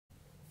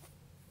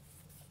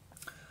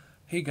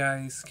Hey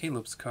guys,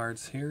 Caleb's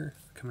Cards here,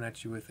 coming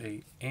at you with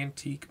a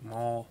antique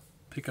mall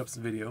pickups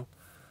video.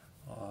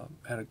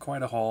 Had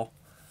quite a haul,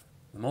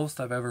 the most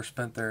I've ever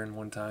spent there in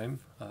one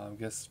time. I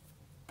guess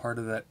part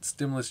of that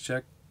stimulus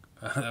check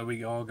that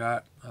we all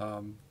got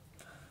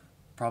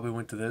probably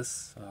went to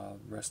this. The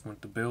rest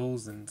went to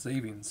bills and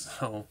savings.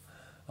 So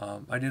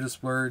I did a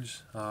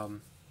splurge,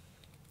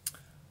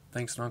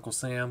 thanks to Uncle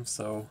Sam.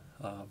 So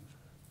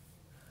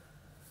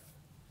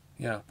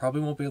yeah, probably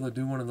won't be able to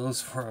do one of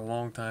those for a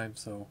long time,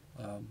 so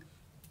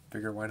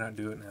figure why not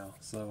do it now.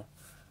 So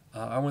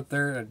I went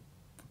there and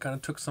kind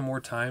of took some more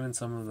time in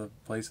some of the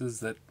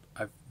places that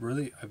I've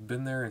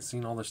been there and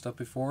seen all their stuff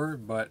before,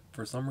 but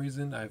for some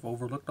reason I've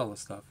overlooked all the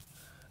stuff.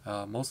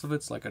 Most of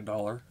it's like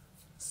 $1,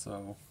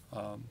 so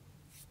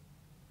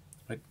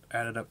it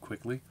added up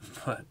quickly,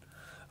 but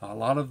a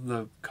lot of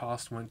the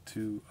cost went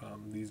to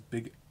these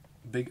big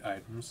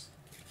items,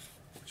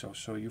 which I'll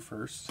show you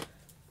first.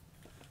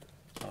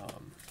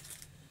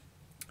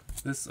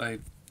 This I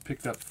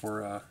picked up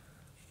for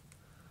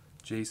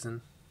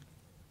Jason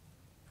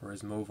for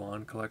his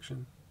Movavi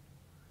collection.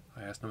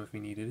 I asked him if he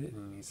needed it,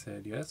 and he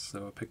said yes,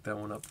 so I picked that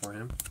one up for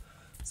him.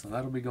 So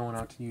that'll be going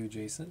out to you,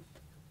 Jason.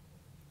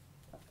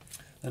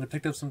 Then I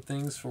picked up some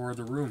things for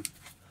the room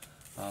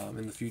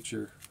in the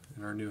future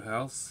in our new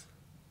house.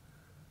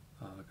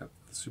 I got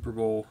the Super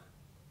Bowl,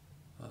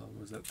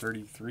 was that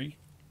 33?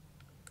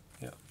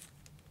 Yeah.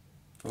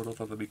 Photo,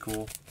 thought that'd be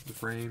cool. The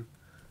frame.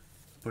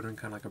 Put in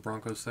kind of like a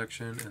Broncos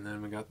section, and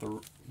then we got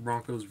the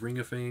Broncos Ring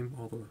of Fame,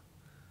 all the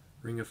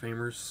Ring of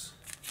Famers.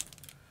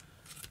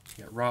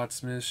 We got Rod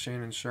Smith,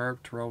 Shannon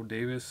Sharp, Terrell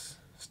Davis,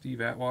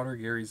 Steve Atwater,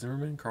 Gary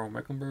Zimmerman, Carl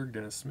Mecklenburg,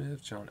 Dennis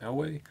Smith, John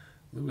Elway,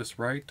 Lewis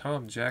Wright,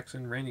 Tom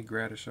Jackson, Randy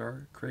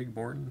Gradishar, Craig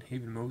Morton,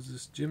 Haven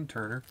Moses, Jim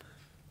Turner,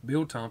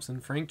 Bill Thompson,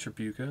 Frank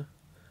Tripucka,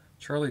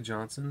 Charlie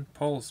Johnson,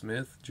 Paul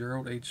Smith,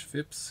 Gerald H.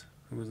 Phipps,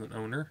 who was an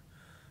owner,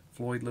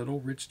 Floyd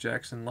Little, Rich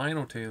Jackson,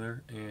 Lionel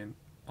Taylor, and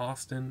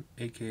Austin,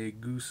 aka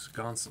Goose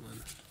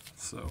Gonsolin.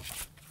 So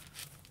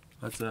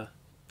that's a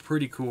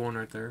pretty cool one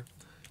right there.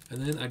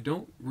 And then I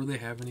don't really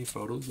have any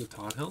photos of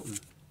Todd Helton.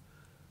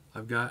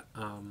 I've got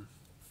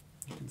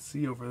you can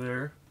see over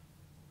there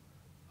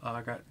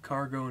I got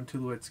Cargo and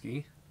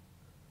Tulowitzki,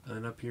 and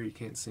then up here you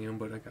can't see them,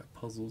 but I got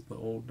puzzles, the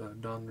old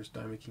Donruss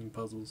Diamond King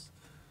puzzles,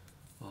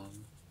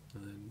 and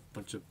then a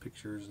bunch of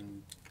pictures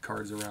and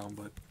cards around.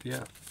 But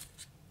yeah,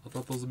 I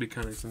thought those would be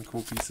kind of some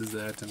cool pieces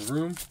to add to the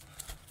room.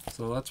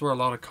 So that's where a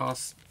lot of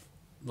costs,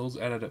 those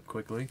added up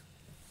quickly.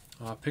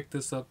 I picked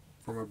this up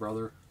for my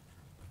brother.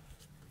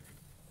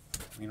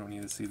 You don't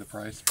need to see the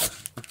price,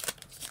 but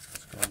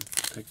let's go and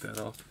take that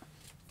off.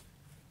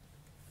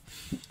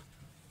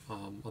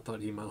 I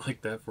thought he might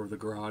like that for the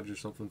garage or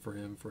something for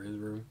him, for his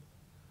room.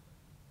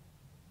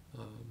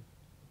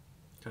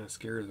 Kind of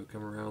scary to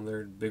come around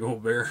there, big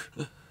old bear.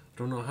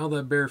 Don't know how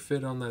that bear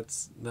fit on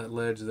that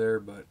ledge there,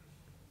 but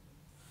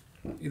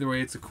either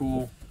way, it's a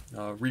cool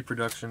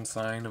reproduction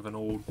sign of an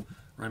old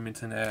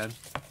Remington ad,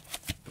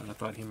 but I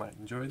thought he might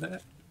enjoy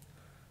that.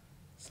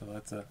 So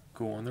that's a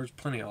cool one. There's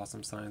plenty of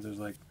awesome signs. There's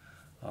like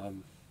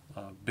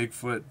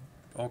Bigfoot,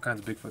 all kinds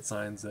of Bigfoot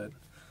signs that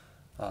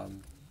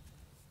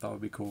thought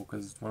would be cool,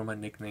 because one of my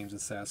nicknames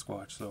is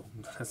Sasquatch, so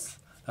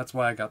that's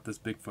why I got this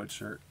Bigfoot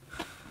shirt.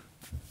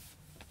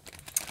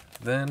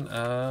 Then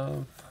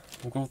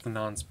we'll go with the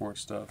non-sport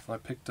stuff. I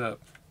picked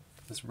up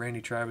this Randy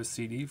Travis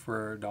CD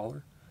for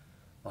 $1.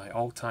 My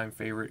all-time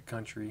favorite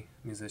country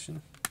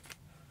musician.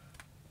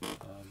 I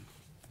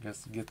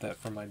guess to get that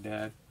from my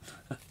dad.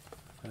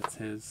 That's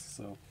his,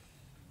 so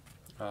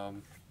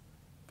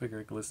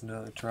figure I could listen to it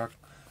in the truck.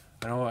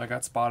 I know I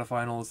got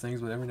Spotify and all those things,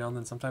 but every now and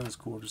then sometimes it's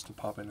cool just to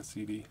pop in a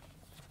CD.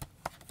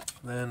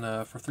 Then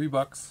for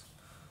 $3,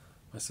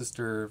 my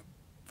sister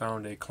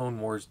found a Clone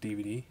Wars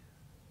DVD.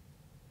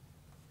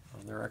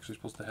 They're actually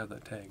supposed to have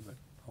that tag, but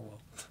oh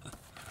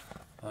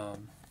well.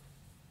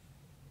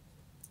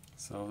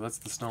 So that's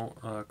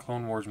the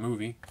Clone Wars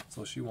movie,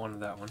 so she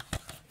wanted that one,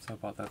 so I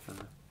bought that for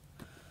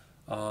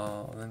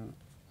her. Then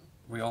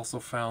we also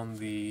found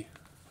the,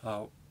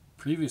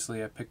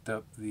 previously I picked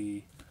up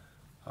the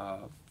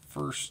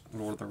first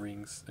Lord of the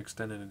Rings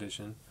extended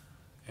edition,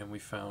 and we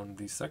found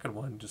the second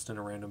one just in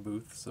a random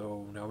booth,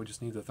 so now we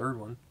just need the third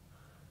one.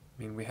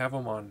 I mean, we have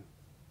them on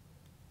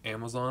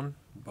Amazon,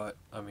 but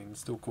I mean,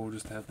 it's still cool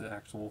just to have the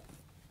actual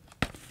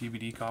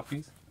DVD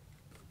copies,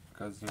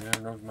 because you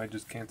never know, you might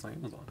just cancel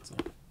Amazon, so.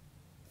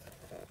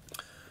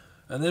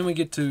 And then we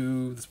get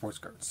to the sports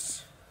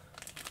cards.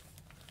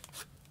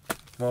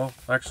 Well,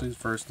 actually,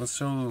 first, let's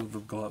show the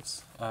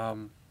gloves. I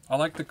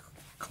like to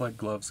collect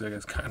gloves, I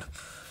guess, kind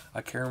of.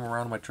 I carry them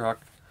around in my truck.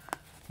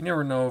 You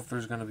never know if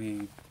there's going to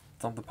be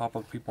something pop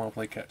up, people want to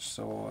play catch,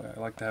 so I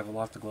like to have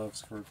lots of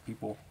gloves for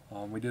people.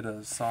 We did a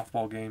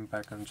softball game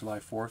back on July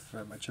 4th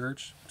at my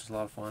church, which is a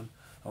lot of fun.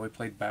 We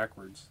played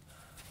backwards.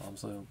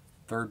 So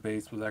third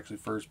base was actually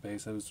first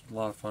base. It was a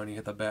lot of fun. He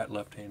hit the bat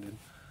left-handed.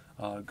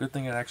 Good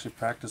thing I actually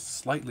practiced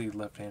slightly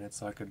left-handed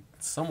so I could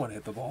somewhat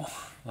hit the ball.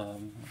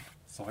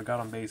 So I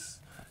got on base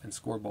and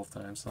scored both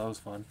times, so that was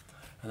fun.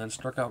 And then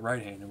struck out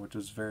right-handed, which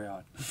was very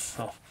odd.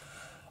 So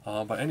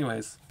But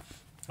anyways,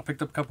 I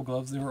picked up a couple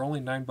gloves. They were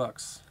only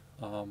 $9,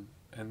 and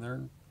they're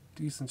in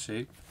decent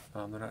shape.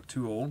 They're not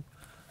too old.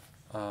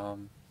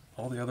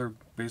 All the other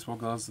baseball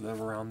gloves that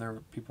were around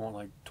there, people want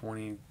like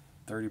 $20,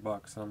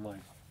 $30, and I'm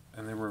like,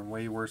 and they were in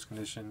way worse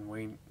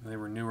condition. They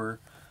were newer,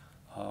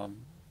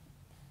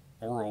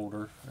 or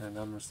older, and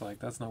I'm just like,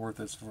 that's not worth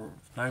this. For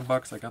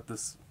 $9, I got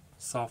this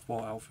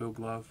softball outfield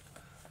glove.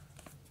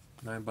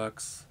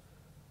 $9,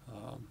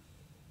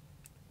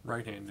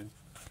 right-handed,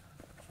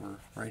 for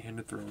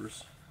right-handed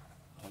throwers.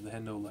 They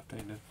had no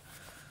left-handed.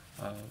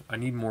 I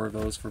need more of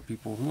those for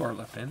people who are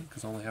left-handed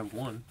because I only have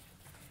one.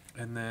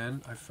 And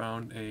then I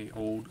found a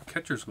old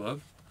catcher's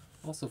glove,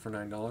 also for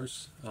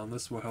 $9.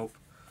 This will help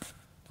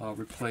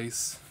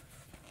replace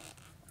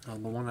the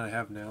one I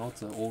have now.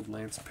 It's an old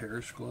Lance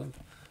Parrish glove,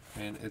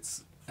 and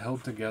it's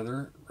held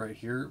together right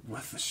here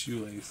with the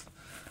shoelace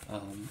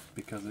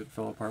because it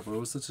fell apart. But it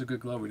was such a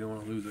good glove, we didn't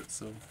want to lose it,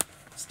 so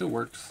it still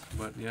works.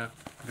 But yeah,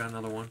 I got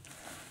another one.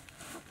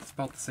 It's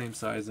about the same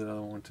size as the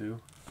other one too,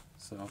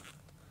 so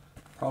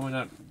probably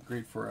not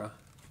great for a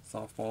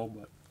softball,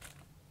 but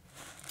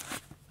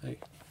hey,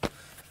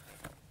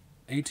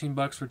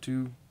 $18 for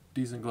two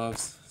decent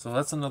gloves. So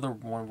that's another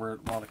one where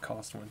a lot of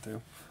cost went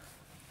to.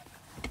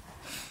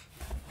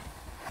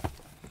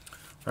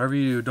 Whatever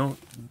you do,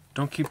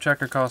 don't keep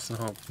track of costs at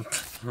home.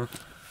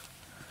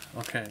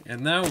 Okay,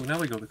 and now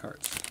we go to the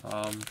cards.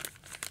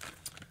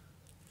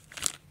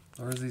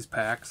 There's these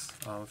packs.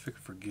 I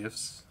figured for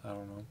gifts. I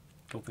don't know.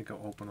 Don't think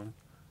I'll open them.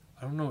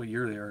 I don't know what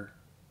year they are.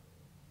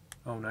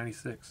 Oh,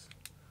 96.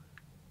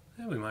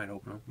 Yeah, we might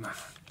open them.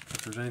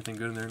 If there's anything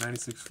good in there.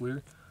 96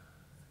 Fleer.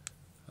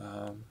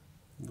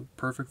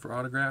 Perfect for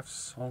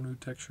autographs. All new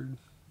textured.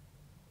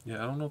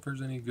 Yeah, I don't know if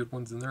there's any good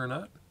ones in there or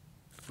not.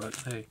 But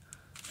hey.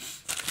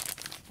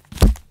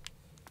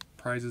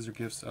 Prizes or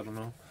gifts, I don't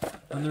know.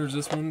 And there's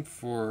this one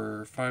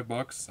for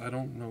 $5. I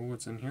don't know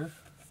what's in here.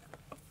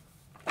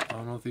 I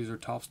don't know if these are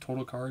Topps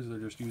Total cards. They're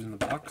just using the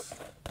box.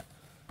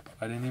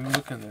 I didn't even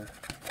look in there.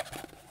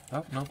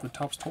 Oh, no, the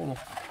Topps Total.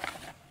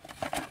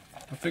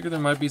 I figured there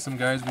might be some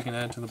guys we can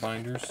add to the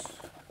binders.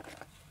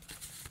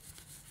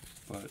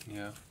 But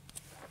yeah.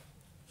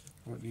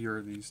 What year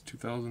are these?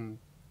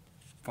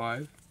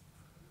 2005?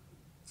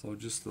 So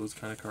just those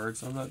kind of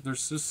cards.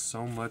 There's just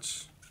so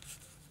much.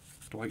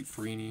 Dwight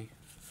Freeney.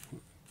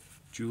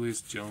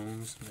 Julius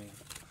Jones, man.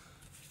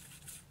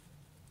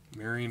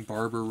 Marion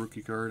Barber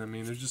rookie card. I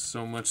mean, there's just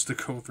so much to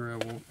go through. I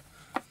won't.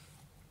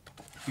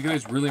 If you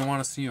guys really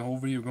want to see a whole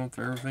video going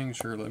through everything,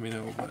 sure, let me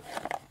know. But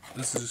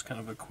this is just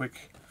kind of a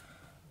quick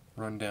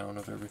rundown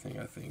of everything,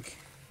 I think.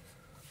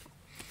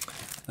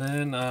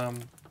 Then,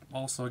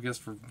 also, I guess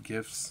for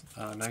gifts,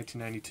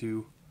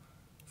 1992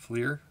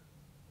 Fleer.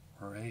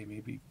 Or, hey,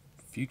 maybe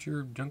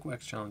future Junk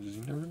Wax challenges.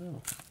 You never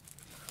know.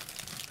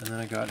 And then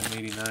I got an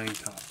 89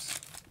 Topps.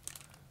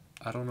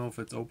 I don't know if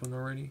it's open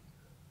already,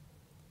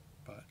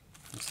 but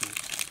let's see.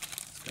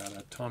 It's got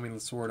a Tommy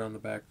Lasorda on the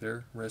back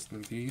there. Rest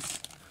in peace.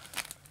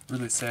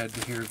 Really sad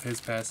to hear of his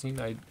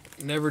passing. I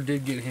never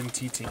did get him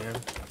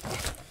TTM.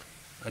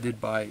 I did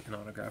buy an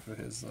autograph of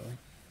his though.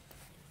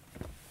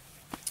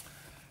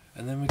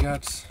 And then we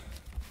got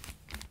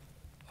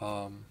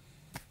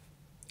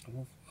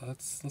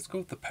let's go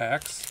with the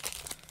packs.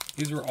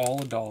 These were all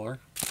 $1,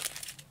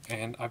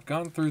 and I've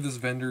gone through this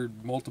vendor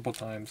multiple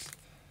times,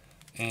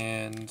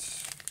 and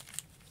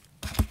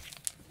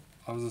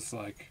I was just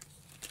like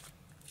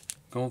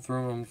going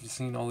through them,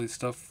 seeing all these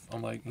stuff.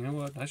 I'm like, you know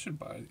what? I should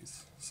buy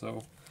these.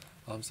 So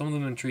some of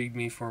them intrigued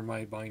me for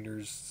my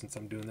binders since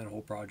I'm doing that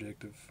whole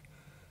project of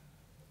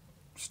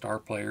star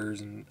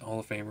players and Hall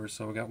of Famers.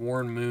 So we got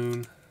Warren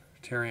Moon,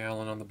 Terry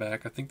Allen on the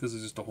back. I think this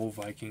is just a whole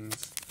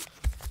Vikings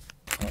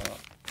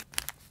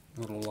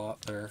little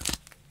lot there.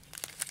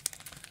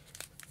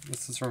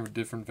 This is from a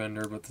different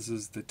vendor, but this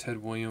is the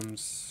Ted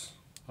Williams.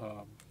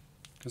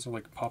 These are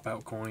like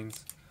pop-out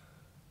coins.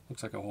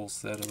 Looks like a whole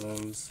set of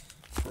those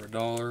for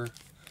 $1.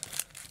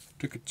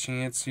 Took a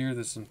chance here.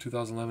 There's some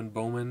 2011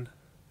 Bowman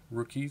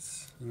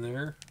rookies in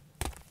there.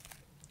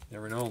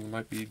 Never know, there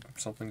might be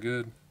something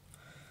good.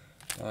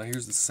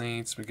 Here's the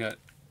Saints. We got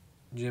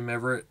Jim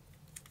Everett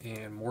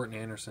and Morton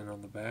Anderson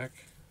on the back.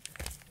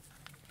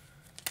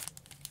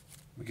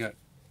 We got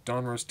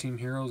Donruss Team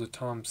Heroes of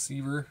Tom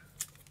Seaver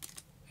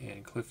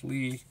and Cliff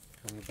Lee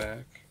on the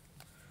back.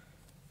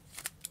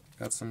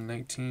 Got some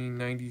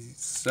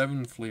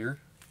 1997 Fleer.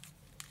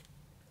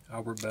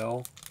 Albert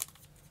Bell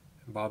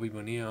and Bobby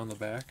Bonilla on the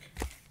back.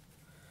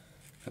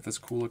 Got this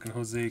cool looking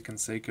Jose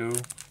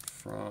Canseco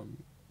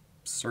from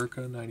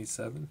circa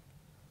 97.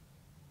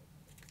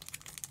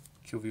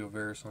 Kilvio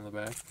Veras on the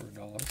back for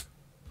 $1.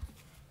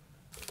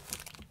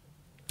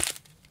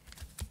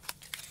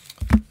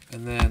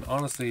 And then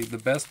honestly, the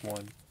best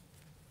one,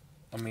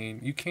 I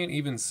mean, you can't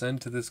even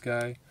send to this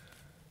guy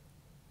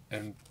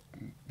and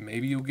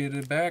maybe you'll get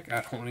it back.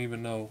 I don't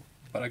even know.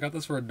 But I got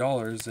this for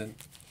 $1, and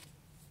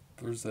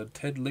there's a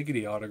Ted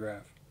Ligety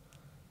autograph.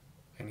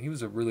 And he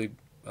was a really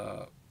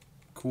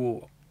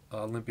cool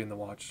Olympian to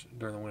watch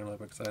during the Winter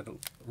Olympics. I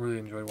really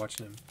enjoyed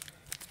watching him.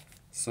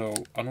 So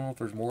I don't know if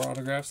there's more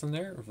autographs in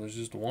there, or if there's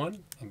just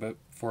one. But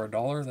for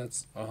 $1,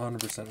 that's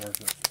 100%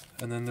 worth it.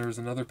 And then there's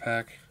another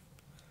pack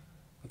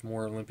with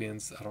more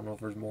Olympians. I don't know if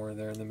there's more in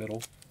there in the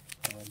middle.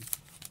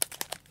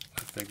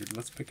 I figured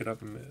let's pick it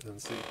up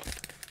and see.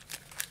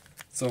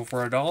 So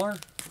for $1,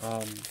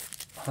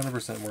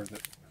 100% worth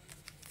it.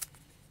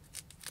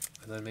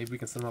 And then maybe we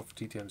can send them off for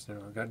TTMs now.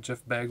 I got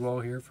Jeff Bagwell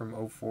here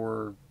from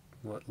 04,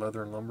 what,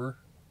 Leather and Lumber,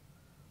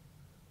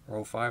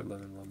 or 05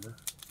 Leather and Lumber.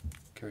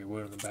 Kerry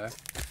Wood on the back.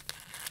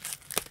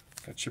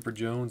 Got Chipper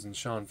Jones and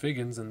Sean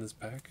Figgins in this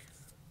pack.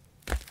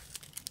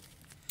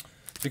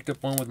 Picked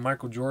up one with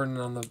Michael Jordan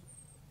on the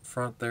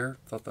front there.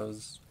 Thought that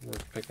was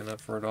worth picking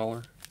up for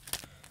 $1.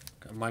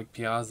 Got Mike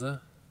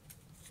Piazza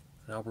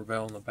and Albert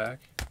Bell on the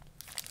back.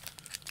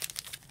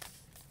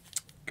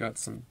 Got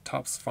some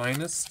Topps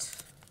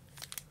Finest,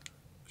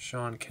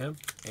 Sean Kemp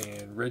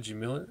and Reggie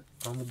Miller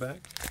on the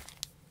back.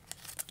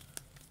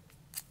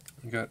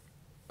 You got,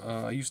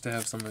 I used to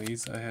have some of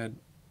these. I had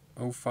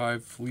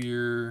 05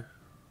 Fleer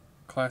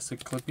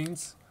Classic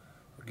Clippings.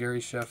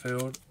 Gary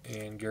Sheffield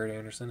and Garrett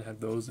Anderson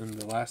had those in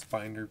the last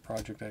binder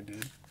project I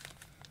did.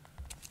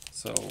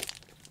 So,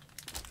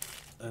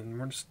 and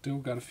we're still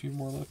got a few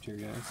more left here,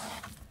 guys.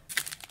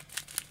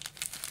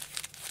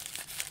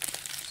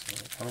 So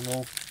I don't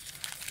know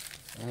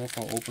if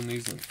I'll open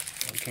these on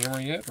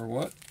camera yet or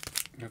what.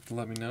 You have to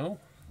let me know.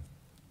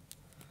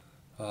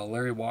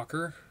 Larry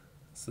Walker.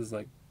 This is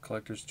like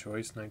Collector's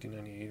Choice,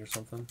 1998 or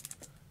something.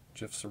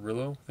 Jeff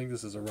Cirillo. I think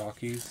this is a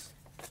Rockies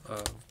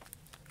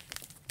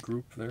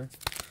group there.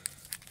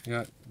 You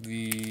got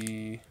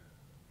the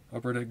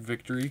Upper Deck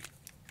Victory,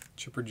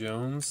 Chipper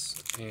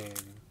Jones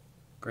and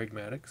Greg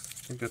Maddux.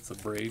 I think that's the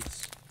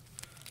Braves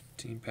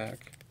team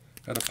pack.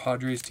 Got a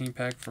Padres team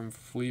pack from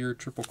Fleer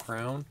Triple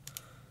Crown,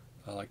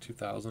 like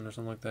 2000 or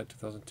something like that,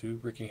 2002.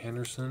 Ricky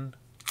Henderson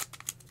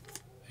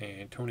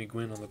and Tony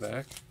Gwynn on the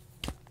back.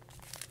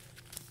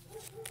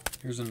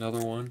 Here's another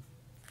one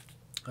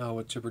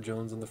with Chipper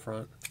Jones in the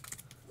front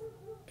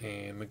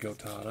and Miguel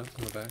Tejada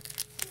on the back.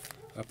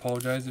 I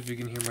apologize if you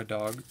can hear my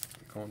dog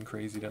going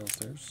crazy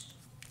downstairs.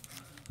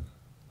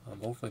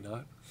 Hopefully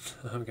not.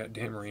 I've got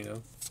Dan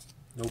Marino.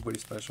 Nobody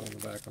special on the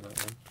back on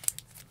that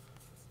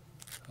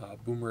one.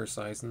 Boomer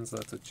Esiason, so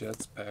that's a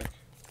Jets pack.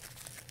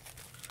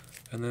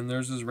 And then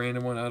there's this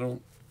random one. I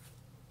don't...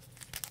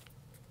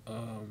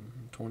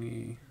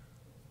 20...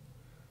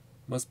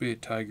 Must be a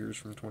Tigers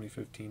from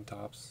 2015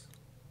 Topps.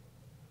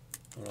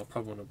 I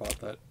probably wouldn't have bought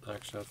that.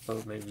 Actually, I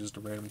thought maybe just a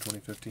random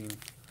 2015. I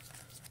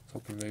was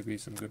hoping maybe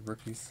some good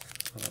rookies.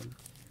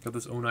 Got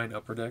this 09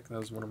 Upper Deck. That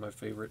was one of my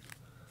favorite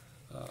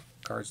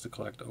cards to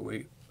collect.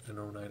 08 and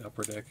 09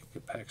 Upper Deck.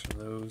 Get packs from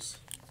those.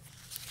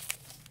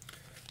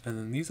 And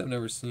then these I've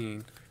never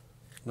seen.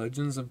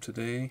 Legends of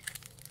Today,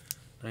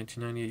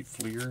 1998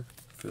 Fleer,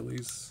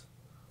 Phillies,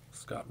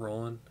 Scott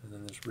Rowland, and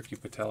then there's Ricky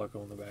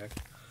Patalico on the back.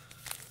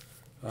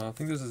 I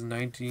think this is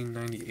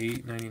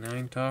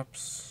 1998-99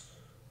 Topps.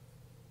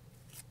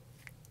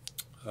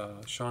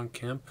 Sean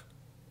Kemp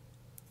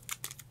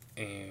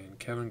and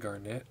Kevin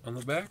Garnett on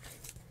the back.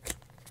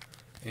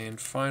 And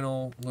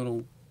final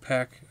little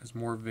pack is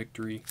more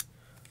Victory.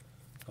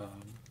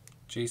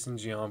 Jason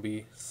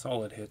Giambi,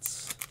 solid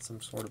hits,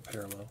 some sort of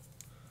parallel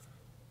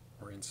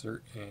or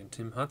insert, and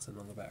Tim Hudson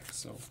on the back.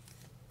 So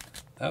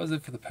that was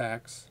it for the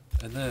packs.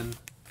 And then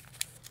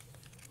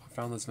I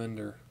found this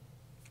vendor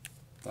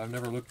that I've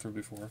never looked through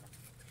before,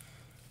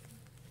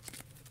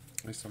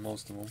 at least on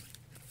most of them.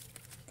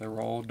 They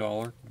were all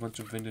 $1, a bunch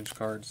of vintage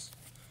cards.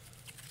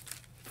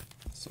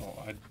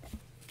 So I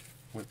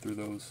went through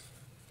those,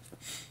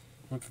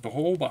 went through the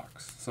whole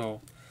box.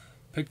 So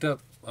picked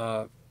up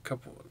a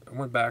couple. I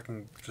went back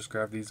and just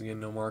grabbed these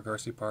again. Nomar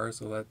Garciaparra,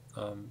 so that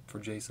for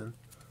Jason,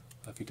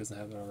 if he doesn't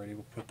have it already,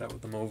 we'll put that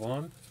with the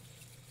Movavi. I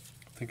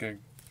think I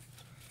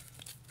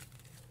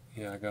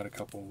got a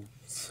couple.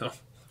 So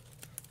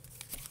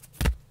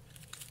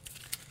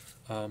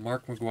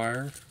Mark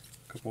McGuire,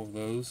 a couple of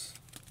those.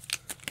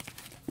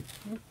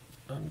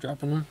 I'm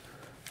dropping them.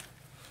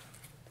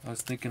 I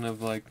was thinking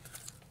of like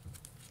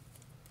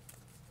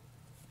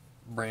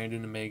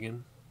Brandon and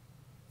Megan,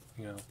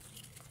 you know,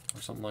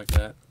 or something like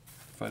that.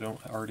 If I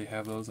don't already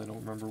have those, I don't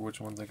remember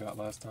which ones I got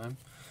last time.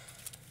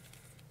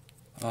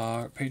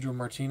 Pedro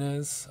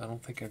Martinez, I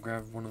don't think I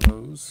grabbed one of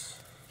those.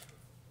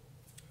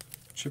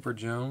 Chipper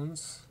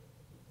Jones,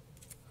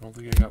 I don't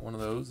think I got one of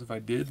those. If I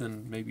did,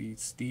 then maybe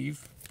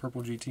Steve,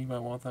 Purple GT, might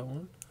want that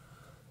one.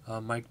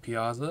 Mike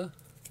Piazza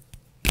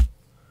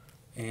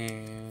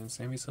and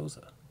Sammy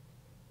Sosa.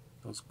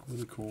 Those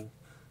really cool.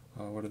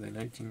 What are they?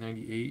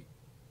 1998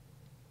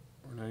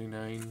 or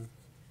 99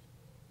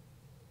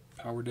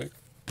 Power Deck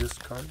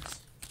disc cards.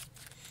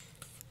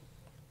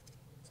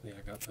 So yeah,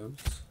 I got those.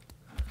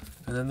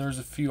 And then there's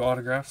a few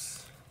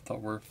autographs I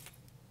thought were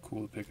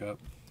cool to pick up.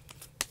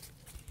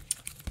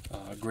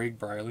 Greg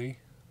Briley,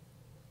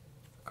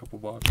 a couple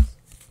bucks.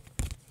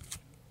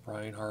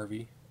 Brian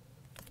Harvey,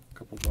 a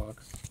couple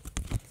bucks.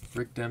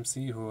 Rick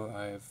Dempsey, who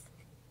I have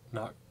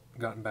not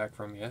gotten back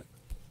from yet,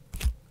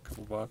 a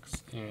couple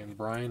bucks. And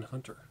Brian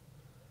Hunter,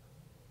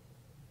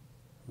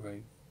 who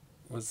I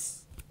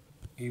was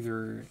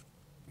either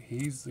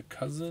he's the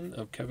cousin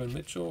of Kevin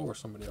Mitchell or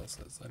somebody else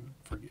is. I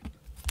forget.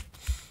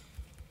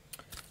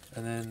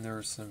 And then there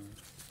are some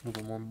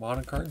little more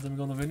modern cards. Then we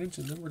go on the vintage,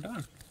 and then we're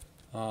done.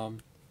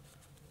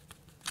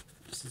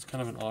 This is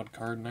kind of an odd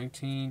card.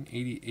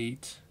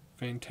 1988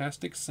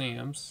 Fantastic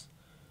Sam's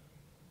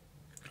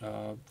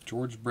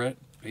George Brett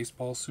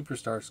Baseball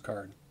Superstars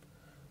card.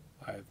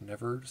 I've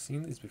never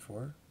seen these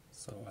before,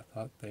 so I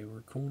thought they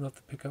were cool enough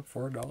to pick up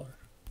for $1.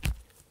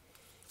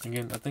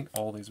 Again, I think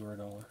all these were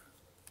 $1.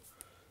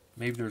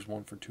 Maybe there's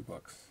one for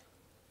 $2.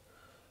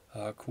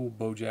 Cool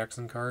Bo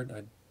Jackson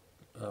card.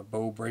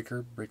 Bo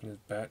Breaker, breaking his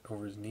bat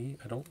over his knee.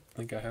 I don't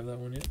think I have that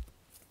one yet.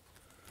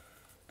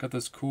 Got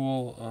this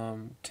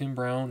cool Tim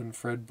Brown and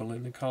Fred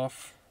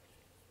Biletnikoff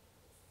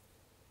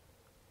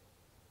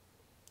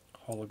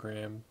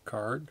hologram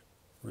card.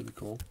 Really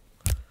cool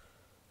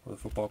for the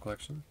football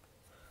collection.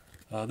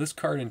 This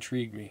card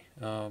intrigued me.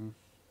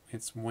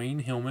 It's Wayne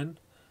Hillman,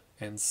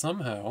 and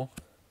somehow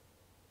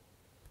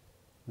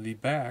the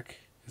back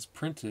is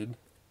printed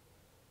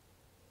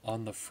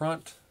on the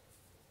front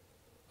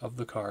of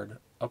the card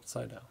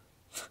upside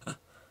down.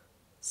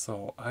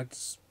 So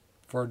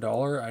for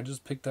 $1, I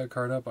just picked that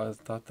card up. I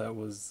thought that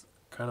was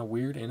kind of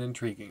weird and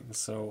intriguing.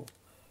 So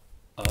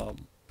I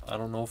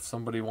don't know if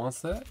somebody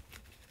wants that,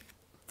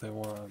 if they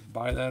want to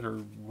buy that or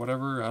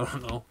whatever. I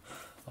don't know.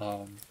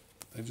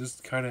 It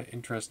just kind of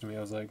interested me.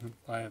 I was like,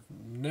 I have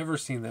never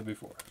seen that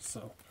before.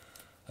 So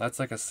that's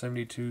like a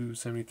 72,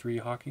 73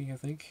 hockey, I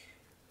think.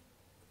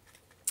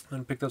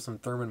 And picked up some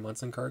Thurman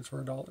Munson cards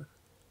for $1.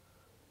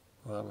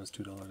 Well, that one's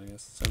 $2, I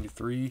guess.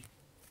 73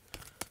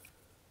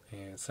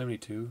 and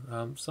 72.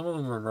 Some of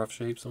them are in rough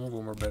shape. Some of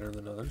them are better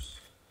than others.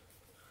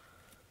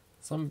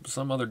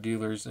 Some other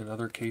dealers in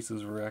other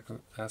cases were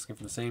asking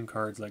for the same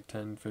cards like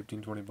 10,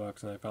 15, 20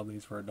 bucks, and I found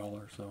these for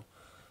 $1. So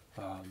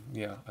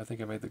yeah, I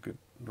think I made the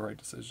right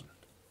decision.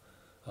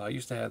 I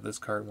used to have this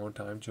card one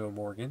time, Joe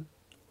Morgan,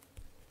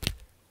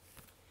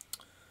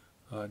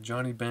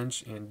 Johnny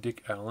Bench, and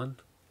Dick Allen.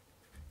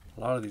 A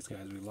lot of these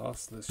guys we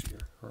lost this year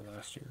or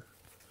last year.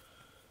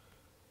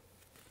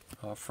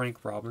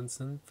 Frank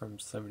Robinson from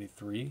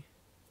 73.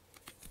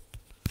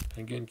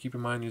 Again, keep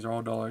in mind these are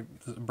all $1.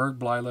 Bert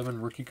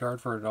Blyleven rookie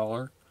card for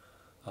 $1.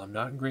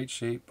 Not in great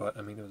shape, but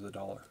I mean it was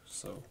 $1,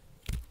 so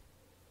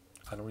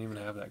I don't even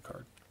have that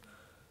card.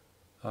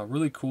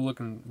 Really cool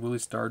looking Willie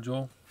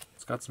Stargell.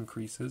 It's got some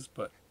creases,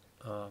 but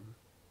I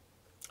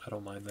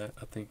don't mind that.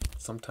 I think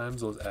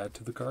sometimes those add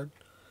to the card,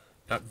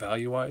 not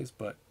value-wise,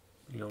 but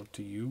you know,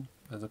 to you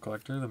as a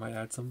collector, they might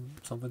add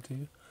something to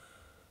you.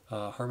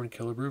 Harmon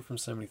Killebrew from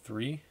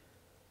 73.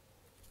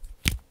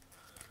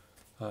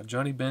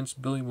 Johnny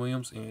Bench, Billy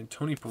Williams, and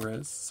Tony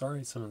Perez.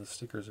 Sorry, some of the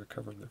stickers are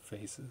covering their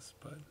faces,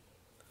 but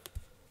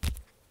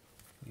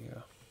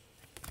yeah.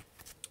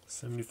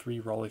 73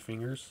 Raleigh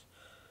Fingers.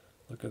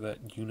 Look at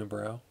that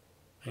unibrow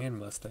and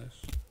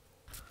mustache.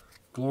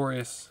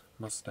 Glorious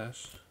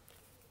mustache.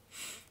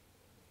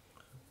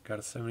 Got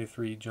a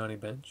 73 Johnny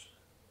Bench.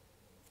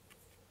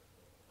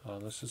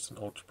 That's just an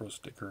Ultra Pro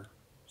sticker.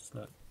 It's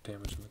not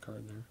damaging the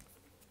card there.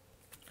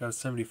 Got a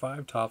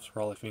 75 Topps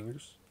Raleigh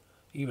Fingers.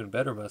 Even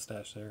better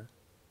mustache there.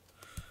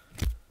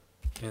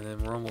 And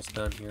then we're almost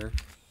done here.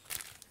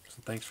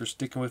 So thanks for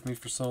sticking with me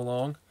for so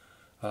long.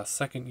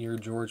 Second year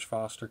George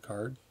Foster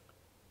card.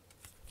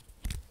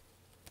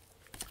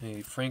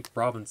 A Frank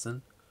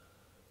Robinson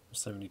from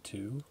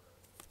 72.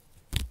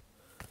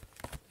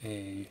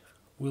 A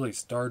Willie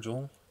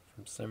Stargell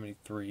from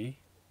 73.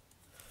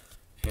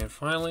 And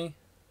finally,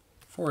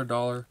 for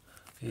 $1,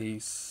 a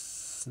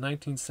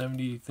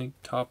 1970, I think,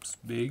 Topps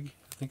Big,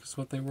 I think is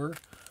what they were.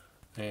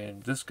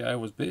 And this guy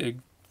was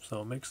big,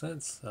 so it makes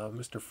sense.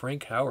 Mr.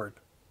 Frank Howard.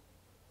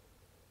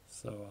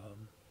 So,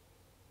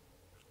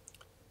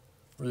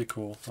 really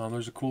cool.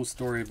 There's a cool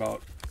story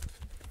about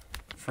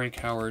Frank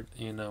Howard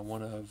in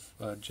one of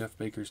Jeff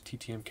Baker's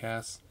TTM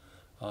casts.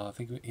 I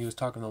think he was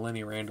talking to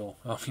Lenny Randle.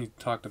 He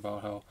talked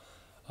about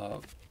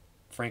how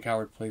Frank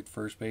Howard played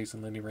first base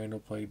and Lenny Randle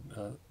played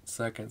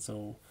second.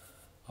 So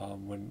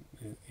when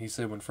he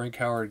said when Frank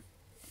Howard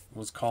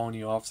was calling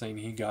you off saying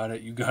he got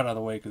it, you got out of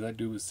the way, because that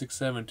dude was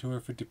 6'7",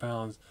 250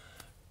 pounds,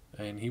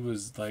 and he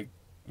was like,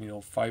 you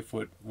know, 5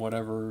 foot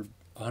whatever,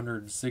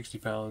 160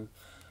 pounds.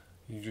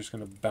 You're just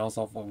gonna bounce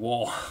off a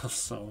wall.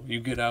 So you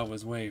get out of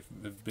his way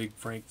if Big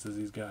Frank says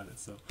he's got it.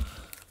 So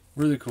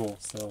really cool.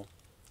 So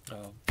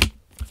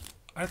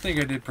I think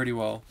I did pretty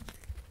well.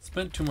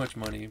 Spent too much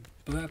money,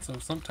 but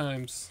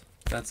sometimes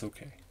that's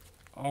okay.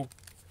 I'll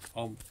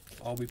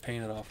be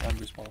paying it off. I'm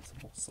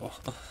responsible, so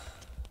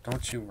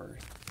don't you worry.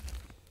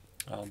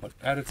 But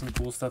added some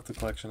cool stuff to the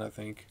collection, I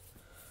think,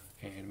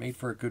 and made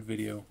for a good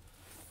video.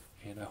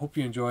 And I hope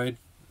you enjoyed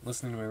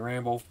listening to me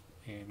ramble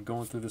and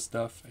going through this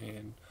stuff.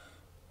 And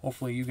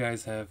hopefully you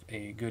guys have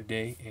a good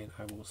day, and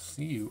I will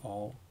see you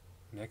all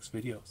next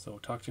video. So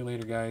talk to you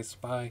later, guys.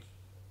 Bye.